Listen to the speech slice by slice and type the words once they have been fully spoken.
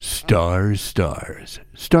Stars.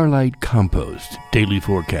 Starlight Compost, Daily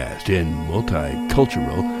Forecast, and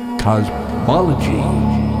Multicultural Cosmology.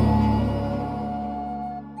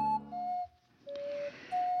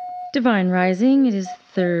 Divine Rising, it is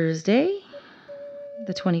Thursday,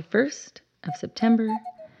 the 21st of September,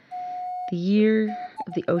 the year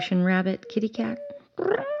of the ocean rabbit kitty cat,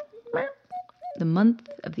 the month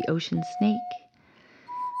of the ocean snake,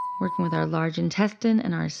 working with our large intestine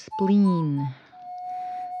and our spleen.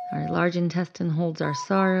 Our large intestine holds our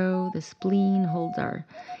sorrow, the spleen holds our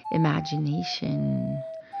imagination.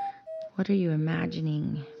 What are you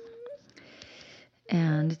imagining?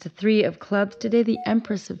 And it's a 3 of clubs today, the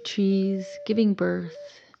Empress of Trees, giving birth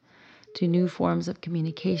to new forms of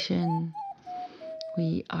communication.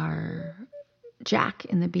 We are Jack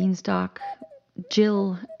in the beanstalk,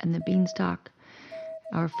 Jill and the beanstalk.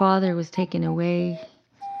 Our father was taken away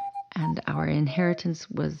and our inheritance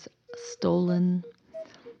was stolen.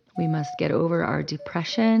 We must get over our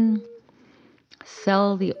depression,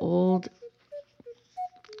 sell the old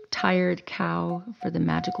tired cow for the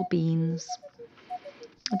magical beans.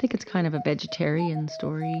 I think it's kind of a vegetarian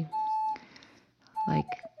story, like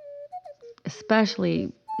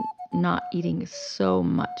especially not eating so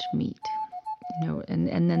much meat,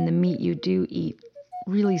 and then the meat you do eat,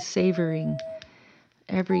 really savoring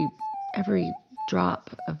every drop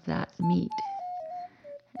of that meat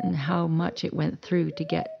and how much it went through to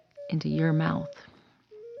get into your mouth.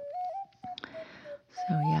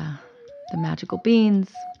 So yeah, the magical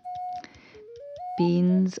beans.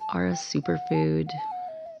 Beans are a superfood,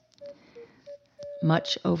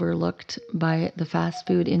 much overlooked by the fast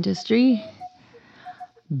food industry.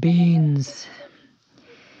 Beans.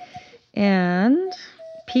 And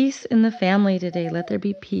peace in the family today. Let there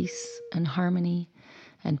be peace and harmony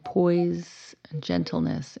and poise and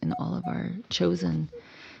gentleness in all of our chosen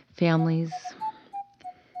families.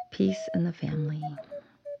 Peace in the family.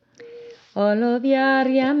 The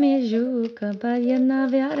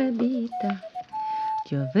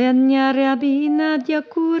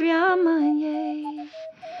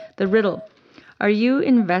riddle. Are you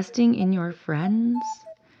investing in your friends?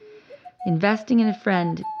 Investing in a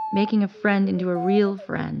friend, making a friend into a real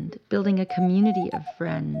friend, building a community of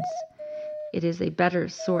friends. It is a better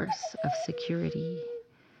source of security.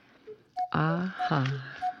 Aha.